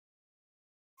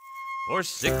For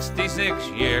 66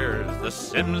 years, the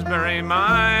Simsbury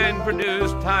mine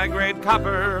produced high-grade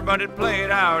copper, but it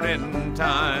played out in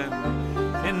time.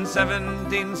 In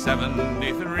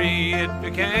 1773, it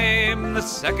became the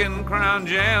second Crown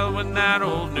Jail with that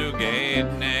old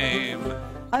Newgate name.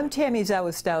 I'm Tami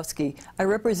Zawistowski. I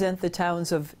represent the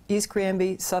towns of East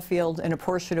Granby, Suffield, and a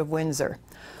portion of Windsor.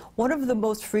 One of the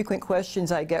most frequent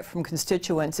questions I get from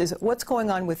constituents is what's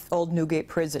going on with Old Newgate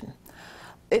Prison?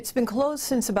 It's been closed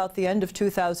since about the end of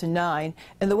 2009,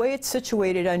 and the way it's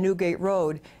situated on Newgate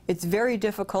Road, it's very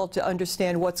difficult to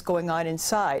understand what's going on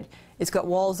inside. It's got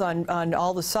walls on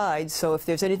all the sides, so if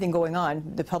there's anything going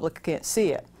on, the public can't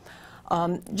see it.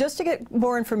 Just to get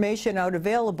more information out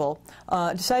available,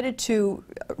 decided to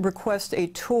request a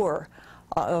tour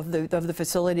of the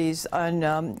facilities on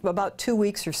about 2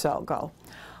 weeks or so ago.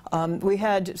 We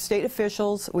had state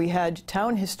officials, we had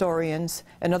town historians,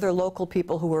 and other local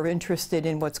people who were interested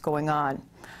in what's going on.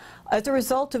 As a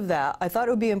result of that, I thought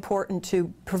it would be important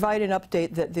to provide an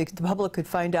update that the public could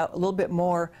find out a little bit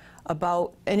more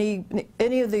about any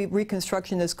of the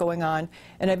reconstruction that's going on.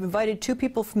 And I've invited two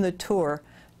people from the tour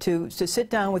to sit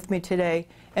down with me today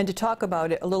and to talk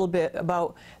about it a little bit,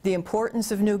 about the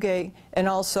importance of Newgate and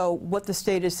also what the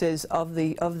status is of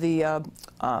the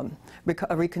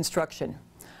reconstruction.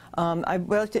 I'd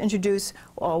like to introduce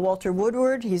Walter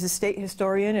Woodward. He's a state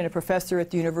historian and a professor at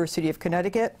the University of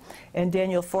Connecticut, and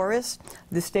Daniel Forrest,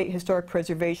 the State Historic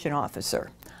Preservation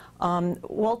Officer.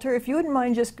 Walter, if you wouldn't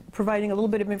mind just providing a little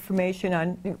bit of information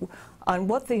on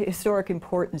what the historic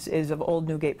importance is of Old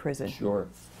Newgate Prison. Sure.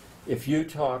 If you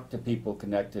talk to people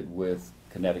connected with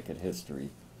Connecticut history,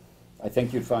 I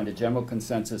think you'd find a general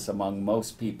consensus among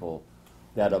most people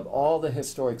that of all the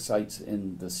historic sites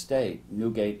in the state,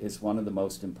 Newgate is one of the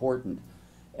most important.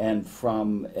 And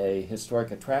from a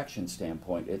historic attraction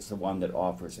standpoint, it's the one that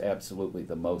offers absolutely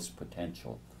the most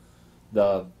potential.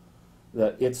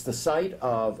 It's the site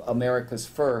of America's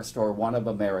first, or one of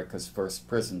America's first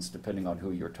prisons, depending on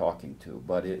who you're talking to.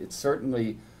 But it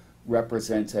certainly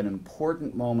represents an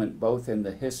important moment both in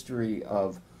the history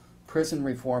of prison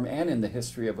reform and in the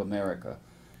history of America.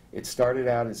 It started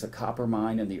out as a copper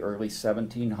mine in the early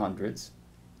 1700s,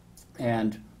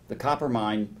 and the copper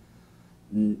mine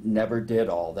never did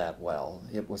all that well.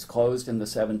 It was closed in the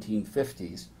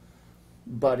 1750s,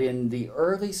 but in the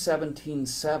early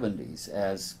 1770s,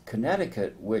 as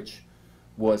Connecticut, which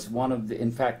was one of the,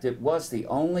 in fact, it was the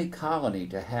only colony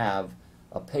to have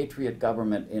a patriot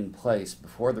government in place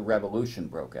before the Revolution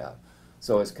broke out.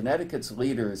 So as Connecticut's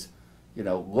leaders,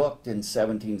 looked in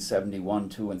 1771,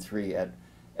 2, and 3 at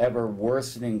ever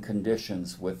worsening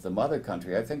conditions with the mother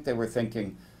country, I think they were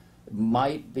thinking it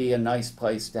might be a nice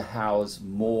place to house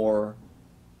more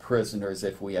prisoners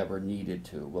if we ever needed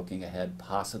to, looking ahead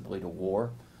possibly to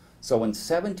war. So in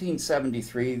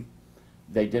 1773,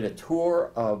 they did a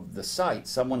tour of the site.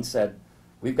 Someone said,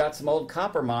 "We've got some old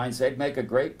copper mines, they'd make a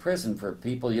great prison for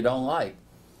people you don't like."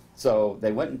 So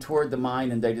they went and toured the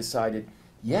mine and they decided,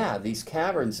 yeah, these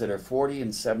caverns that are 40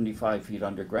 and 75 feet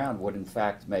underground would in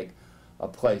fact make a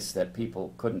place that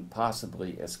people couldn't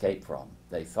possibly escape from,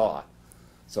 they thought.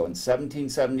 So in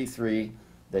 1773,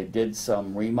 they did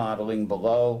some remodeling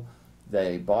below,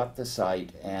 they bought the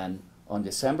site, and on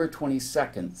December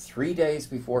 22nd, 3 days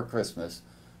before Christmas,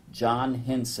 John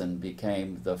Hinson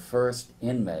became the first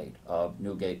inmate of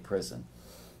Newgate Prison.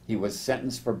 He was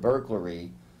sentenced for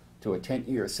burglary to a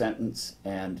 10-year sentence,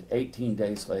 and 18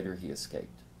 days later he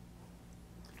escaped.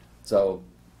 So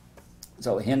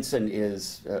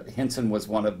Hinson was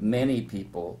one of many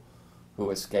people who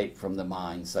escaped from the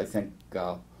mines. I think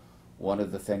one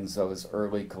of the things those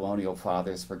early colonial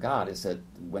fathers forgot is that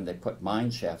when they put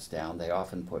mine shafts down, they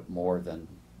often put more than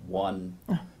one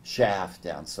shaft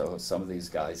down. So some of these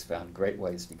guys found great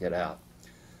ways to get out.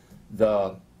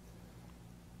 The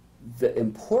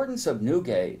importance of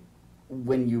Newgate,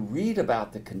 when you read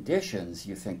about the conditions,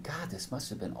 you think, God, this must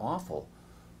have been awful.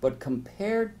 But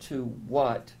compared to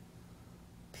what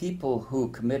people who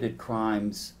committed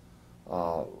crimes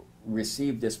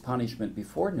received as punishment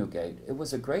before Newgate, it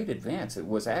was a great advance. It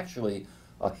was actually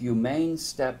a humane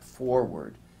step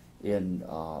forward in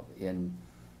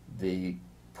the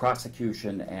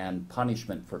prosecution and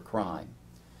punishment for crime.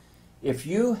 If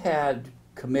you had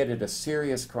committed a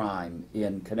serious crime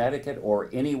in Connecticut or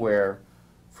anywhere,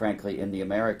 frankly, in the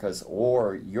Americas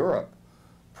or Europe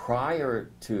prior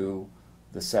to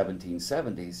the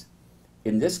 1770s,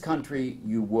 in this country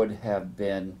you would have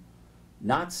been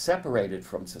not separated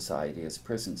from society as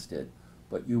prisons did,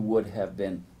 but you would have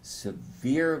been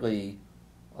severely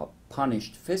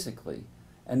punished physically,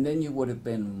 and then you would have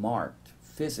been marked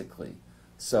physically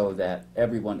so that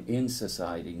everyone in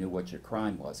society knew what your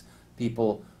crime was.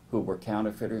 People who were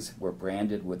counterfeiters were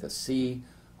branded with a C.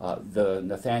 The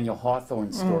Nathaniel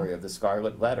Hawthorne story of the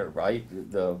Scarlet Letter, right?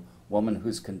 The woman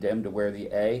who's condemned to wear the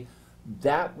A.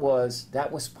 That was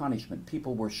punishment.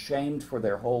 People were shamed for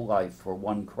their whole life for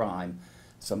one crime.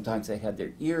 Sometimes they had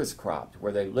their ears cropped,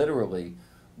 where they literally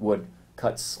would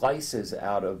cut slices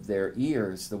out of their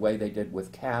ears the way they did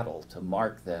with cattle to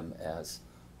mark them as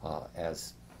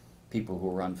people who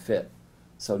were unfit.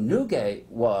 So Newgate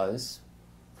was,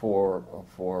 for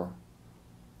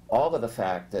all of the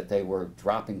fact that they were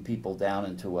dropping people down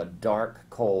into a dark,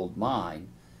 cold mine,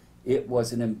 it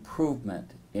was an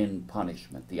improvement in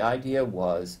punishment. The idea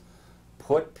was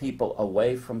put people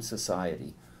away from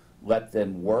society, let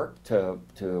them work to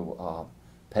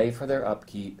pay for their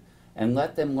upkeep, and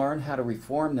let them learn how to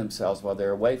reform themselves while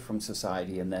they're away from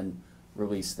society, and then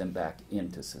release them back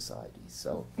into society.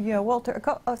 So yeah, Walter,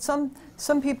 some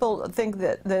people think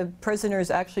that the prisoners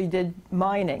actually did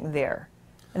mining there,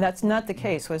 and that's not the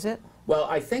case, was it? Well,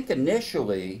 I think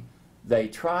initially they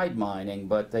tried mining,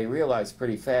 but they realized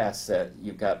pretty fast that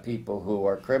you've got people who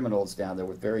are criminals down there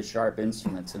with very sharp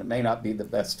instruments, and it may not be the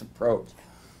best approach.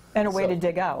 And a way to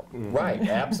dig out. Right,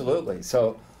 absolutely.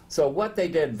 So what they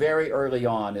did very early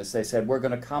on is they said, we're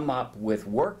going to come up with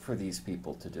work for these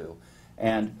people to do.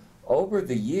 And over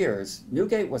the years,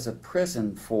 Newgate was a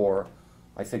prison for,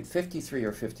 I think, 53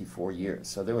 or 54 years.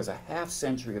 So there was a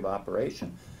half-century of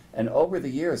operation. And over the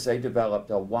years, they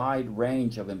developed a wide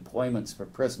range of employments for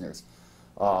prisoners.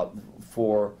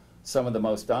 For some of the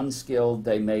most unskilled,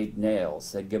 they made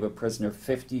nails. They'd give a prisoner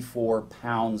 54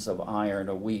 pounds of iron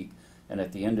a week, and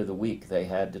at the end of the week, they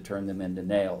had to turn them into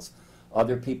nails.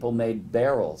 Other people made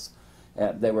barrels.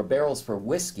 They were barrels for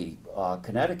whiskey.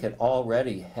 Connecticut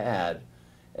already had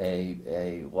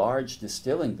a large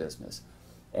distilling business.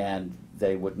 And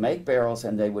they would make barrels,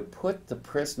 and they would put the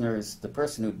prisoners, the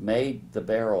person who'd made the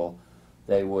barrel,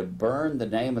 they would burn the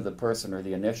name of the person or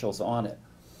the initials on it.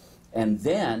 And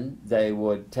then they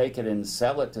would take it and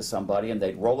sell it to somebody, and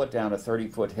they'd roll it down a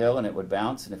 30-foot hill, and it would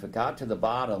bounce. And if it got to the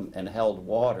bottom and held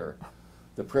water,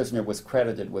 the prisoner was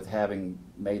credited with having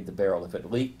made the barrel. If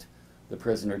it leaked, the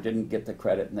prisoner didn't get the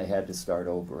credit, and they had to start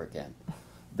over again.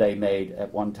 They made,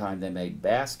 at one time, they made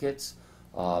baskets.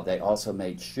 They also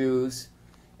made shoes.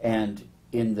 And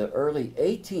in the early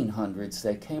 1800s,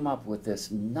 they came up with this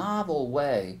novel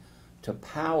way to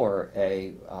power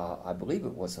I believe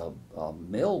it was a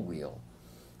mill wheel,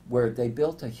 where they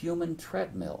built a human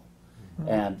treadmill.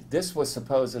 And this was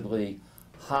supposedly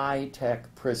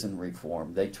high-tech prison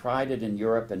reform. They tried it in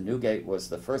Europe, and Newgate was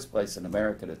the first place in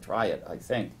America to try it, I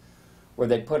think, where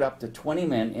they put up to 20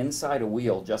 men inside a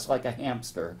wheel, just like a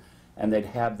hamster, and they'd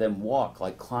have them walk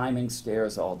like climbing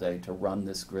stairs all day to run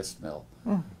this grist mill.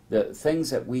 The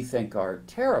things that we think are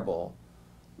terrible,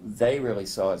 they really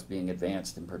saw as being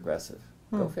advanced and progressive.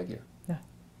 Go figure. Yeah,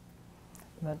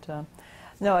 but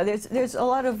no, there's a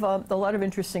lot of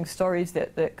interesting stories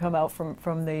that come out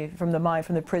from the mine,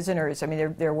 from the prisoners. I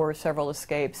mean, there were several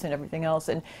escapes and everything else,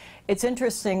 and it's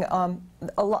interesting.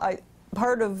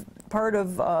 Part of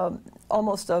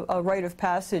almost a rite of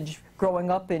passage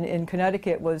growing up in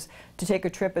Connecticut was to take a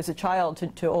trip as a child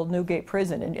to Old Newgate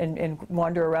Prison and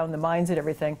wander around the mines and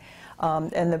everything.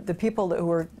 And the people who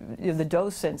were, the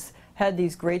docents, had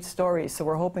these great stories, so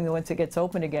we're hoping that once it gets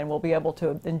open again, we'll be able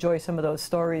to enjoy some of those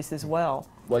stories as well.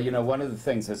 Well, one of the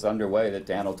things that's underway that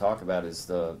Dan will talk about is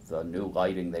the new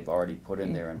lighting they've already put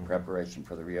in there in preparation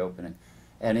for the reopening.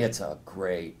 And it's a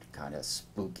great, kind of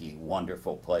spooky,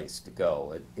 wonderful place to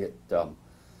go.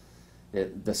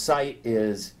 The site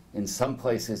is, in some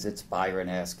places it's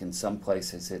Byron-esque, in some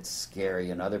places it's scary,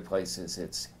 in other places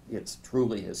it's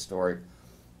truly historic.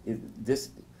 This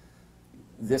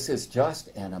is just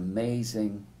an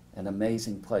amazing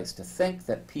place. To think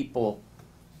that people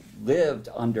lived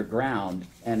underground,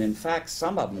 and in fact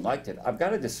some of them liked it. I've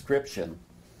got a description.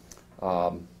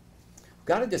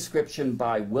 Got a description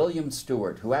by William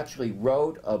Stewart, who actually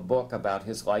wrote a book about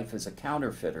his life as a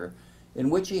counterfeiter, in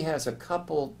which he has a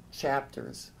couple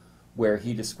chapters where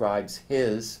he describes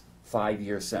his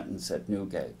 5-year sentence at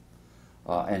Newgate.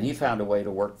 And he found a way to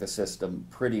work the system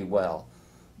pretty well.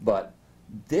 But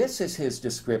this is his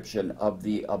description of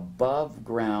the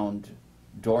above-ground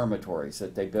dormitories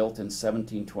that they built in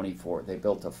 1724. They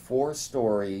built a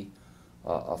four-story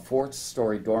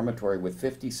dormitory with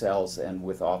 50 cells and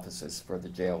with offices for the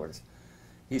jailers.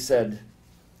 He said,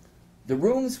 "The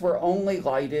rooms were only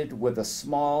lighted with a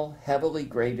small, heavily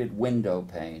grated window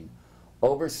pane,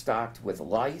 overstocked with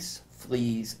lice,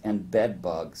 fleas, and bed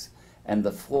bugs, and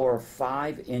the floor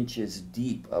 5 inches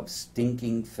deep of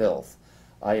stinking filth.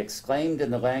 I exclaimed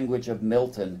in the language of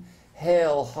Milton,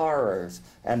 Hail horrors,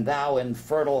 and thou in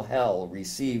fertile hell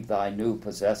receive thy new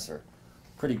possessor.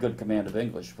 Pretty good command of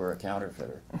English for a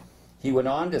counterfeiter. He went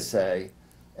on to say,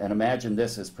 and imagine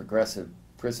this as progressive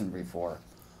prison reform,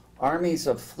 armies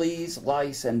of fleas,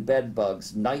 lice, and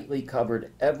bedbugs nightly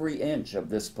covered every inch of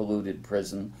this polluted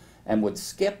prison and would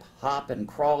skip, hop, and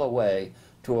crawl away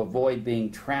to avoid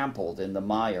being trampled in the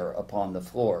mire upon the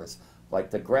floors, like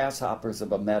the grasshoppers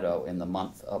of a meadow in the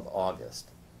month of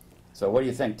August. So what do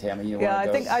you think, Tami? Yeah, I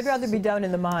think I'd rather be down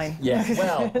in the mine. Yeah,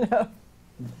 well, You know?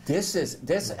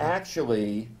 this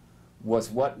actually was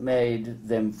what made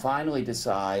them finally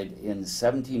decide in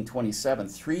 1727,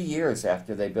 3 years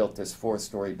after they built this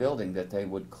 4-story building, that they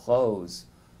would close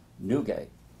Newgate.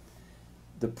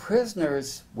 The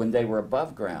prisoners, when they were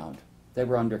above ground, they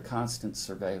were under constant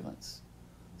surveillance.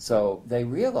 So they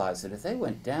realized that if they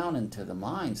went down into the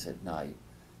mines at night,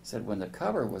 said when the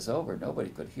cover was over, nobody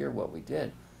could hear what we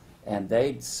did. And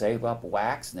they'd save up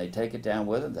wax and they'd take it down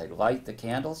with them. They'd light the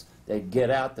candles. They'd get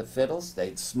out the fiddles.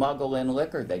 They'd smuggle in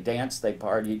liquor. They danced. They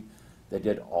partied. They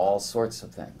did all sorts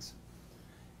of things.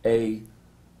 A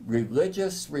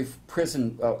religious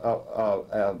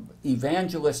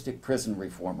evangelistic prison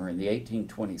reformer in the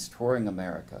 1820s touring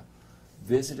America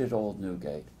visited Old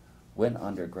Newgate, went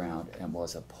underground, and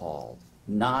was appalled.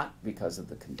 Not because of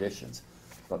the conditions,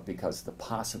 but because the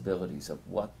possibilities of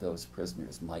what those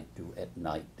prisoners might do at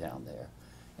night down there.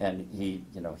 And he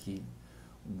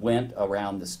went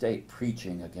around the state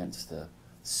preaching against the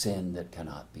sin that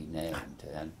cannot be named.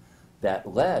 And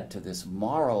that led to this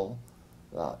moral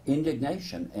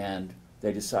indignation, and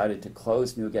they decided to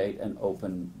close Newgate and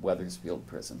open Wethersfield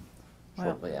Prison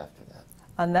shortly after that.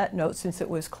 On that note, since it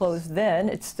was closed then,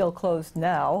 it's still closed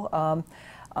now.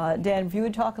 Dan, if you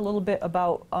would talk a little bit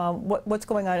about what's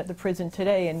going on at the prison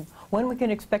today and when we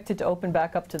can expect it to open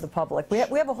back up to the public. We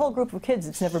have a whole group of kids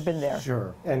that's never been there.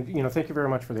 Sure. And thank you very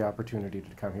much for the opportunity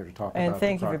to come here to talk about And the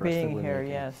thank you for progress that being we're here,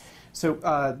 making. yes. So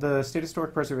the State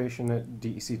Historic Preservation at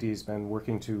DECD has been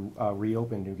working to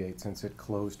reopen Newgate since it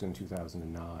closed in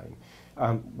 2009.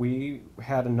 We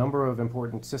had a number of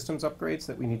important systems upgrades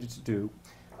that we needed to do.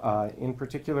 In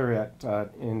particular,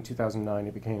 in 2009,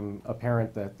 it became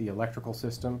apparent that the electrical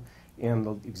system and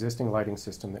the existing lighting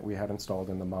system that we had installed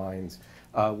in the mines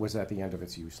was at the end of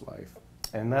its use life.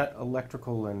 And that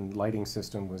electrical and lighting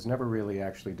system was never really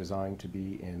actually designed to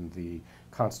be in the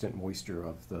constant moisture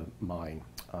of the mine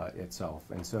itself.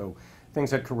 And so things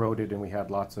had corroded, and we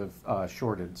had lots of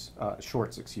shorts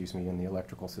in the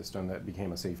electrical system that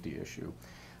became a safety issue.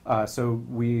 So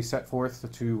we set forth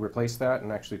to replace that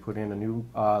and actually put in a new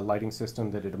lighting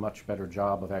system that did a much better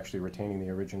job of actually retaining the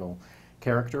original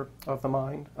character of the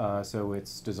mine. So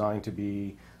it's designed to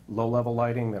be low-level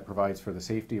lighting that provides for the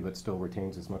safety but still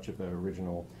retains as much of the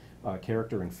original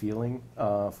character and feeling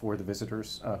for the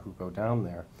visitors who go down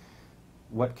there.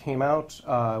 What came out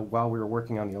while we were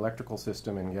working on the electrical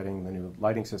system and getting the new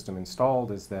lighting system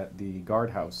installed is that the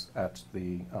guardhouse at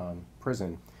the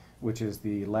prison, which is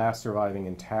the last surviving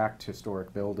intact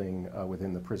historic building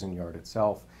within the prison yard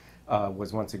itself,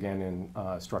 was once again in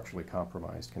structurally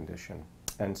compromised condition.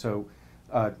 And so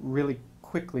really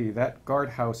quickly, that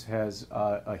guardhouse has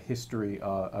a history,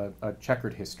 a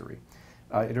checkered history.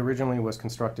 It originally was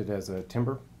constructed as a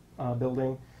timber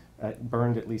building. It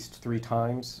burned at least 3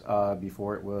 times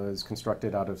before it was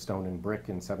constructed out of stone and brick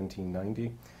in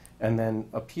 1790. And then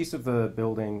a piece of the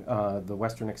building, the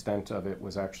western extent of it,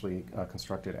 was actually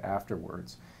constructed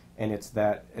afterwards. And it's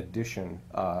that addition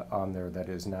on there that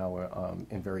is now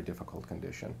in very difficult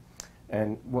condition.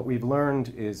 And what we've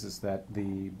learned is that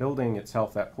the building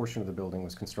itself, that portion of the building,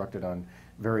 was constructed on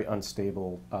very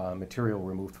unstable material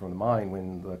removed from the mine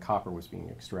when the copper was being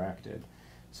extracted.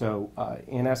 So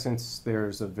in essence,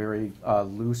 there's a very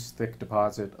loose, thick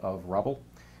deposit of rubble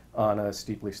on a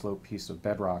steeply sloped piece of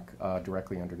bedrock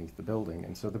directly underneath the building.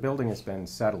 And so the building has been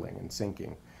settling and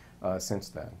sinking since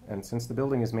then. And since the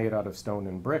building is made out of stone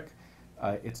and brick,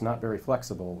 it's not very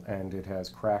flexible, and it has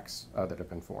cracks that have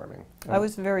been forming. I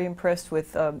was very impressed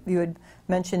with, you had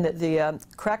mentioned that the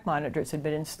crack monitors had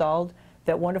been installed,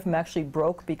 that one of them actually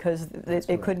broke because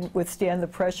it couldn't withstand the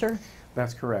pressure.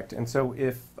 That's correct. And so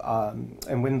if,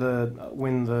 and when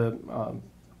the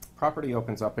property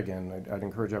opens up again, I'd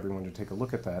encourage everyone to take a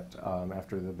look at that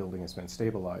after the building has been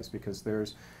stabilized, because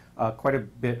there's quite a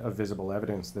bit of visible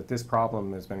evidence that this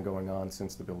problem has been going on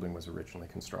since the building was originally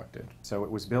constructed. So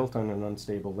it was built on an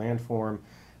unstable landform.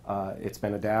 It's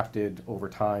been adapted over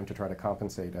time to try to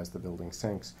compensate as the building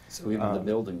sinks. So even the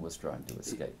building was trying to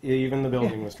escape. Even the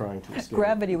building was trying to escape.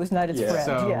 Gravity was not its friend,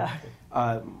 So,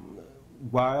 yeah.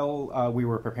 while we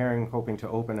were preparing, hoping to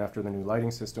open after the new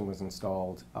lighting system was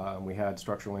installed, we had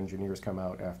structural engineers come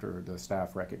out after the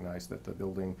staff recognized that the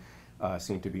building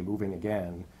seemed to be moving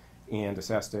again, and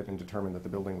assessed it and determined that the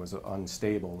building was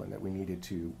unstable and that we needed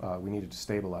to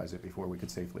stabilize it before we could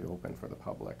safely open for the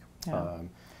public. Yeah.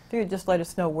 If you could just let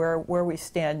us know where we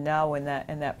stand now in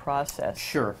that process.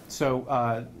 Sure.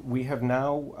 So we have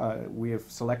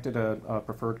selected a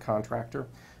preferred contractor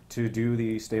to do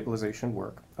the stabilization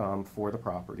work for the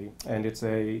property, and it's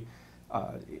a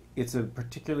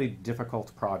particularly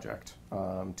difficult project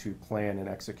to plan and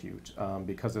execute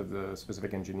because of the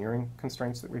specific engineering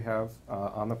constraints that we have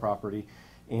on the property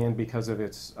and because of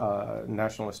its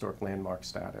National Historic Landmark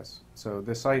status. So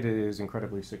this site is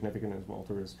incredibly significant, as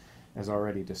Walter has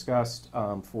already discussed,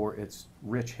 for its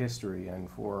rich history and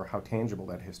for how tangible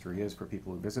that history is for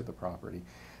people who visit the property.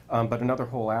 But another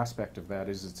whole aspect of that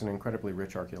is it's an incredibly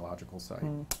rich archaeological site.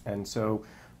 And so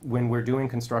when we're doing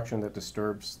construction that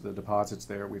disturbs the deposits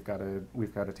there, we've got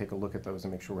to take a look at those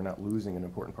and make sure we're not losing an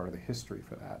important part of the history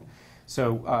for that.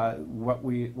 So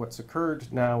what's occurred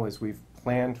now is we've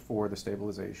planned for the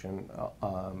stabilization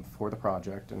for the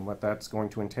project, and what that's going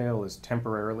to entail is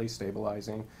temporarily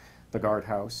stabilizing the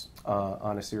guardhouse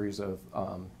on a series of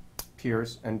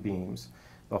piers and beams.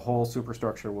 The whole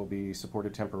superstructure will be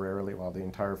supported temporarily while the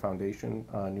entire foundation,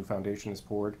 new foundation, is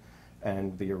poured,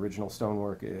 and the original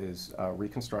stonework is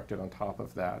reconstructed on top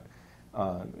of that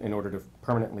in order to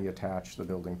permanently attach the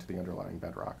building to the underlying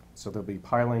bedrock. So there'll be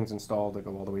pilings installed that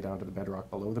go all the way down to the bedrock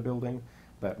below the building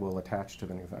that will attach to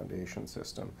the new foundation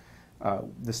system.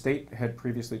 The state had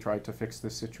previously tried to fix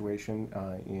this situation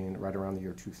right around the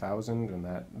year 2000, and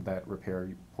that repair,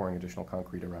 pouring additional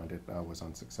concrete around it, was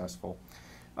unsuccessful.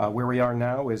 Where we are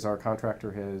now is our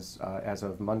contractor has, as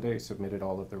of Monday, submitted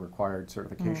all of the required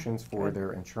certifications for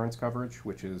their insurance coverage,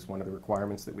 which is one of the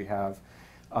requirements that we have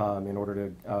in order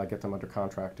to get them under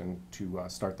contract and to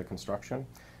start the construction.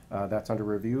 That's under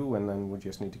review, and then we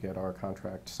just need to get our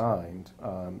contract signed.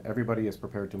 Everybody is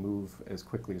prepared to move as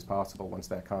quickly as possible once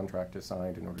that contract is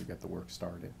signed in order to get the work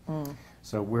started.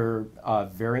 So we're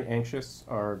very anxious.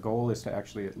 Our goal is to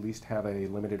actually at least have a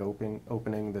limited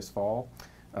opening this fall.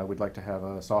 We'd like to have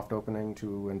a soft opening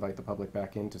to invite the public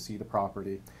back in to see the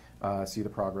property, see the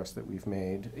progress that we've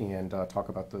made, and talk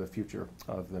about the future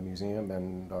of the museum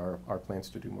and our plans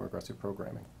to do more aggressive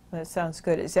programming. That sounds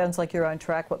good. It sounds like you're on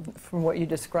track from what you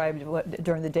described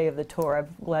during the day of the tour. I'm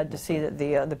glad to see that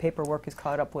the paperwork is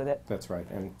caught up with it. That's right,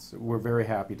 and so we're very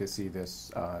happy to see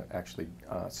this actually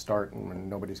start, and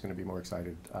nobody's going to be more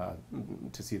excited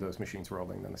to see those machines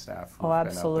rolling than the staff who've been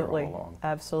out there all along.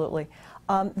 Absolutely.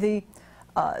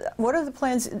 What are the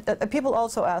plans? People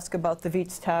also ask about the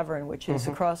Viet's Tavern, which is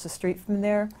across the street from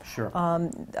there. Sure.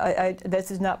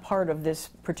 This is not part of this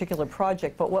particular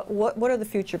project, but what are the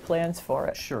future plans for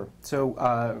it? Sure. So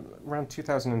around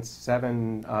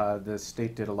 2007, the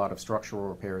state did a lot of structural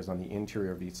repairs on the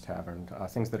interior of Viet's Tavern,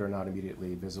 things that are not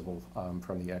immediately visible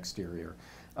from the exterior.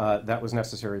 That was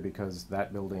necessary because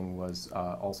that building was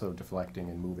also deflecting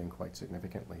and moving quite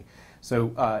significantly.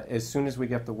 So as soon as we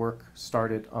get the work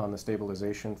started on the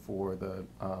stabilization for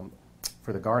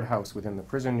the guardhouse within the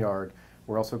prison yard,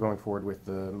 we're also going forward with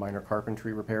the minor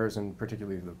carpentry repairs and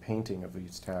particularly the painting of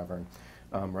East Tavern.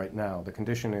 Right now, the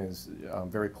condition is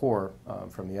very poor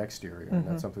from the exterior, and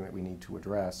that's something that we need to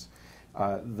address.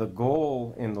 The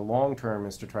goal in the long term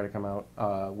is to try to come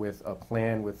out with a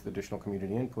plan with additional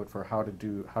community input for how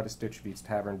to stitch Viet's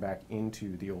Tavern back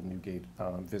into the old Newgate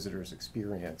visitors'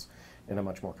 experience in a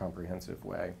much more comprehensive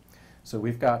way. So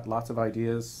we've got lots of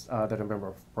ideas that have been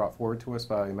brought forward to us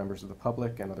by members of the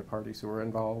public and other parties who are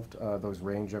involved. Those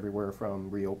range everywhere from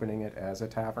reopening it as a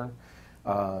tavern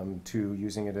to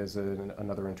using it as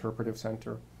another interpretive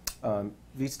center.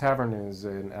 Viet's Tavern is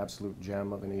an absolute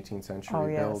gem of an 18th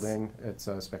century building. It's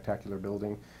a spectacular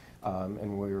building,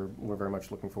 and we're very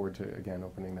much looking forward to, again,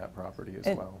 opening that property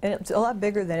as well. And it's a lot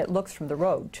bigger than it looks from the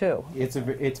road, too.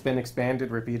 It's been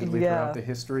expanded repeatedly throughout the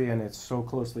history, and it's so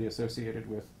closely associated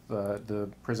with the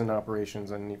prison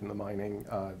operations and even the mining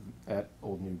at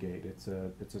Old Newgate. It's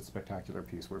a spectacular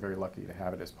piece. We're very lucky to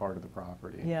have it as part of the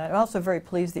property. Yeah, I'm also very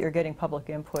pleased that you're getting public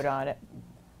input on it.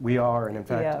 We are, and in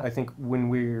fact, I think when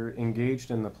we're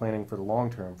engaged in the planning for the long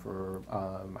term for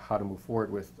how to move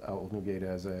forward with Old Newgate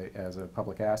as a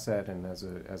public asset and as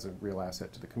a real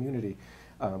asset to the community,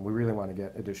 we really want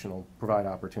to provide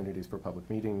opportunities for public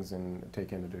meetings and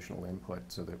take in additional input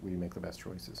so that we make the best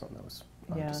choices on those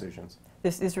decisions.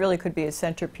 This really could be a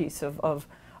centerpiece of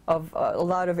of a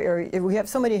lot of area. We have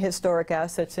so many historic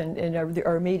assets in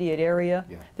our immediate area.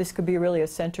 Yeah. This could be really a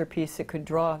centerpiece that could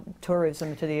draw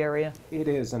tourism to the area. It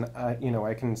is, and you know,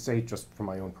 I can say just from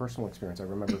my own personal experience, I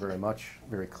remember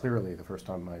very clearly the first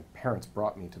time my parents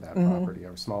brought me to that property.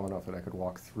 I was small enough that I could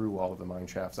walk through all of the mine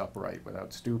shafts upright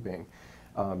without stooping,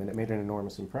 and it made an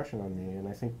enormous impression on me. And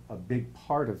I think a big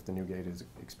part of the Newgate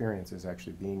experience is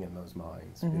actually being in those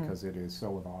mines, because it is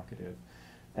so evocative.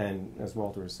 And as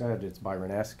Walter has said, it's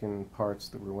Byron-esque in parts,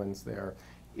 the ruins there.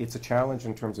 It's a challenge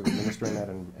in terms of administering that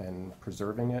and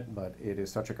preserving it, but it is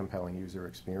such a compelling user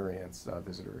experience,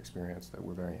 visitor experience, that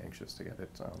we're very anxious to get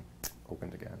it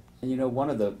opened again. And you know, one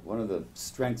of the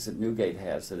strengths that Newgate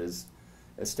has, that is,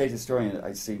 as state historian,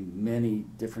 I see many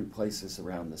different places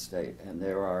around the state, and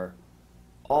there are,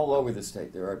 all over the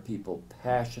state, there are people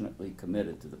passionately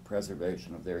committed to the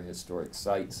preservation of their historic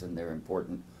sites and their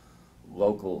important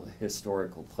local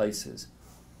historical places.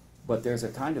 But there's a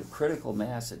kind of critical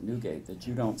mass at Newgate that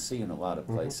you don't see in a lot of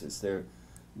places.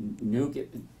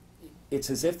 It's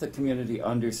as if the community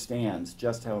understands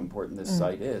just how important this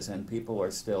site is, and people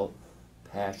are still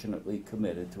passionately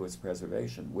committed to its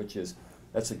preservation,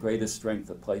 that's the greatest strength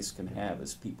a place can have,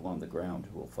 is people on the ground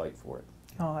who will fight for it.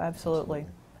 Oh, absolutely.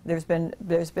 There's been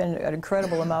an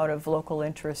incredible amount of local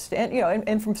interest, and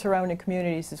and from surrounding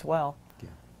communities as well. Yeah.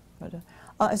 But,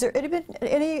 has there been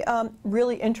any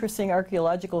really interesting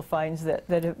archaeological finds that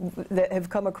have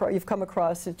you've come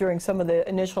across during some of the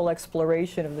initial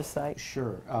exploration of the site?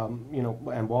 Sure. You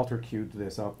know, and Walter cued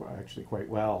this up actually quite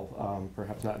well,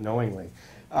 perhaps not knowingly.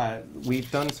 We've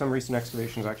done some recent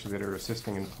excavations actually that are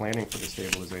assisting in planning for the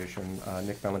stabilization.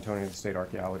 Nick Bellantoni, the state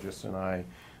archaeologist, and I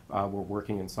were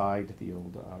working inside the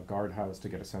old guardhouse to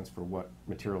get a sense for what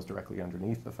materials directly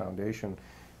underneath the foundation.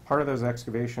 Part of those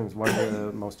excavations, one of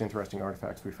the most interesting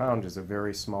artifacts we found is a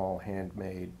very small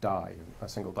handmade die, a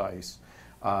single dice,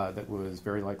 that was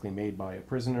very likely made by a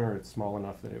prisoner. It's small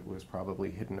enough that it was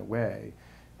probably hidden away.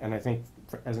 And I think,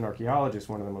 as an archaeologist,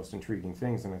 one of the most intriguing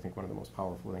things, and I think one of the most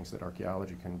powerful things that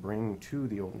archaeology can bring to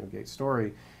the old Newgate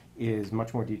story, is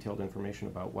much more detailed information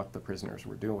about what the prisoners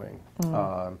were doing.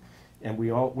 And we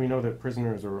know that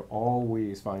prisoners are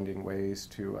always finding ways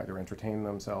to either entertain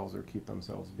themselves or keep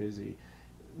themselves busy.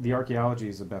 The archaeology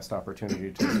is the best opportunity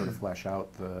to sort of flesh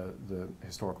out the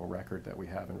historical record that we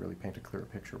have and really paint a clear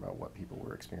picture about what people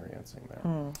were experiencing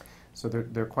there. So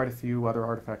there are quite a few other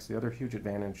artifacts. The other huge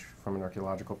advantage from an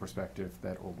archaeological perspective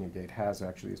that Old Newgate has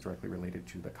actually is directly related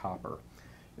to the copper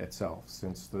itself.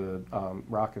 Since the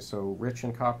rock is so rich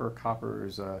in copper, copper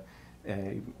is a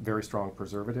very strong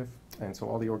preservative, and so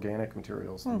all the organic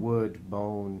materials, the wood,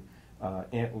 bone,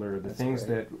 antler, the things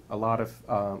that a lot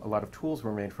of tools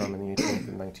were made from in the 18th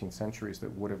and 19th centuries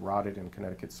that would have rotted in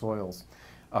Connecticut soils,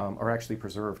 are actually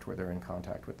preserved where they're in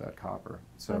contact with that copper.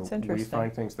 So we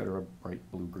find things that are a bright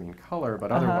blue-green color,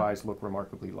 but otherwise look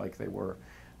remarkably like they were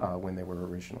when they were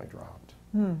originally dropped.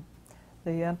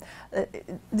 The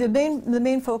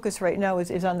main focus right now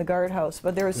is on the guardhouse,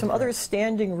 but there are some other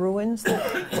standing ruins.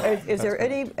 Is there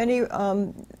any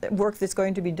work that's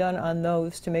going to be done on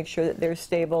those to make sure that they're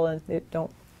stable and they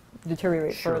don't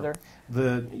deteriorate further?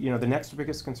 The next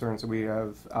biggest concerns, we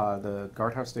have the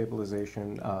guardhouse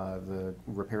stabilization, the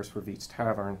repairs for Veets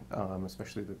Tavern,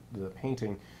 especially the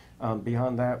painting.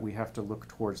 Beyond that, we have to look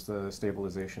towards the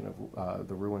stabilization of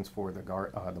the ruins for the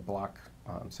block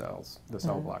cells, the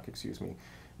cell block, excuse me,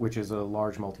 which is a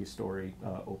large multi-story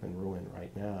open ruin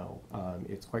right now.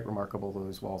 It's quite remarkable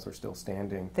those walls are still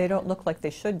standing. They don't look like they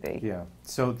should be. Yeah.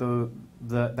 So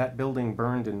that building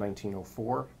burned in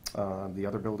 1904. The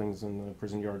other buildings in the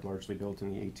prison yard largely built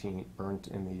in burnt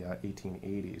in the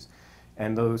 1880s.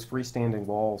 And those freestanding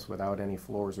walls without any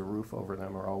floors or roof over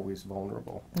them are always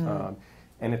vulnerable.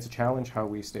 And it's a challenge how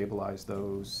we stabilize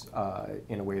those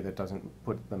in a way that doesn't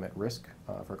put them at risk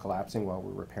for collapsing while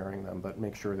we're repairing them, but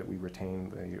make sure that we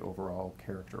retain the overall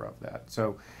character of that.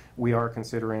 So we are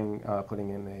considering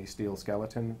putting in a steel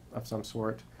skeleton of some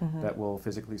sort that will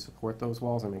physically support those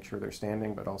walls and make sure they're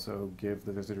standing, but also give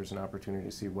the visitors an opportunity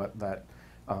to see what that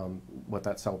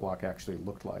cell block actually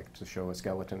looked like, to show a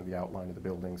skeleton of the outline of the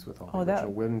buildings with all the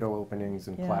original window openings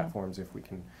and platforms, if we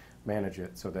can manage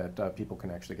it, so that people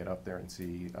can actually get up there and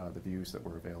see the views that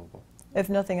were available. If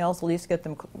nothing else, at least get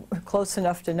them close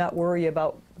enough to not worry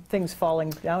about things falling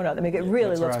down on them. I mean, it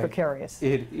really looks precarious.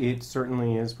 It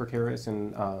certainly is precarious,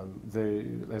 and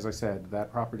as I said,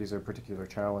 that property is a particular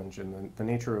challenge, and the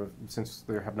nature of, since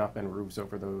there have not been roofs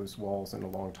over those walls in a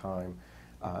long time,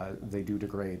 they do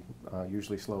degrade,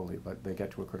 usually slowly, but they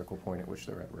get to a critical point at which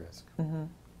they're at risk.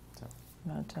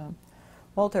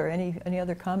 Walter, any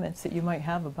other comments that you might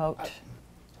have about?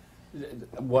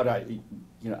 What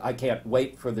I can't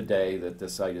wait for the day that the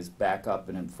site is back up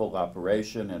and in full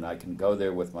operation, and I can go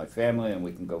there with my family, and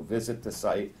we can go visit the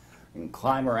site, and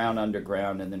climb around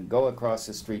underground, and then go across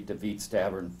the street to Veets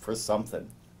Tavern for something.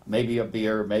 Maybe a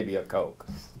beer, maybe a Coke,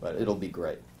 but it'll be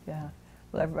great. Yeah,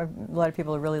 well, a lot of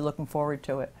people are really looking forward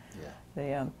to it.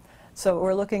 Yeah. So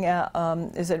we're looking at,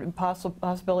 is it a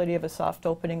possibility of a soft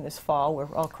opening this fall?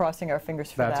 We're all crossing our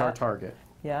fingers for that. That's our target.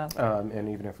 Yeah. And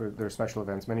even if there are special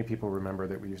events, many people remember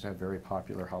that we used to have very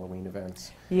popular Halloween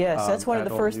events. Yes, that's one of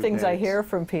the first things I Newgates. hear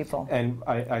from people. And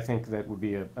I think that would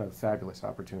be a fabulous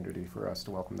opportunity for us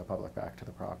to welcome the public back to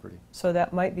the property. So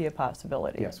that might be a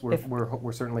possibility. Yes,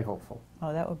 we're certainly hopeful.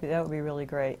 Oh, that would be really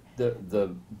great.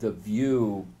 The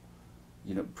view,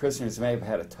 prisoners may have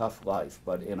had a tough life,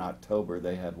 but in October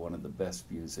they had one of the best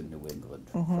views in New England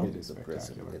from It is the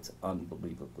prison. spectacular. It's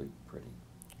unbelievably pretty.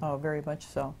 Oh, very much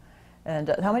so.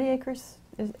 And how many acres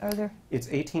are there? It's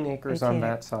 18 acres 18 on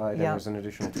that side, and yeah. there's an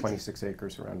additional 26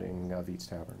 acres surrounding Veets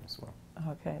Tavern as well.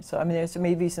 Okay, so I mean, there's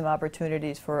maybe some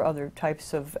opportunities for other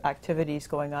types of activities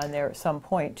going on there at some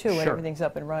point too, when Sure. everything's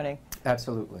up and running.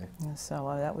 Absolutely. And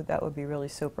so that would be really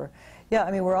super. Yeah, I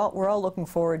mean, we're all looking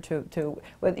forward to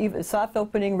with even soft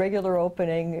opening, regular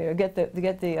opening, get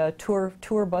the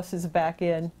tour buses back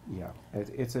in. Yeah,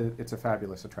 it's a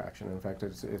fabulous attraction. In fact,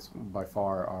 it's by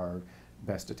far our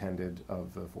best attended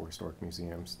of the 4 historic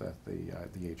museums that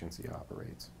the agency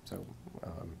operates. So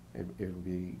it would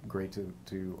be great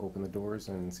to open the doors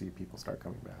and see people start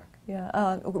coming back.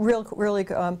 Yeah, really,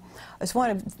 I just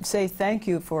want to say thank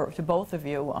you to both of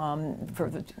you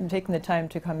for taking the time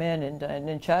to come in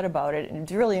and chat about it. And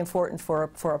it's really important for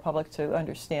our public to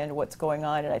understand what's going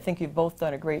on. And I think you've both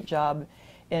done a great job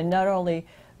in not only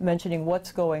mentioning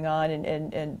what's going on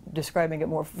and describing it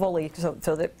more fully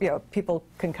so that people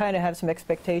can kind of have some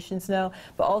expectations now,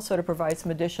 but also to provide some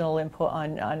additional input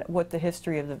on what the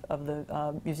history of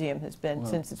the museum has been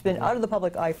since it's been out of the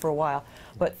public eye for a while.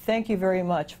 But thank you very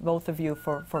much, both of you,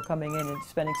 for coming in and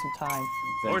spending some time.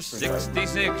 For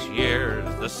 66 years,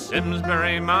 the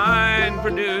Simsbury mine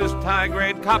produced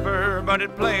high-grade copper, but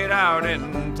it played out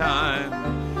in time.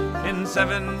 In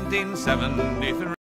 1773,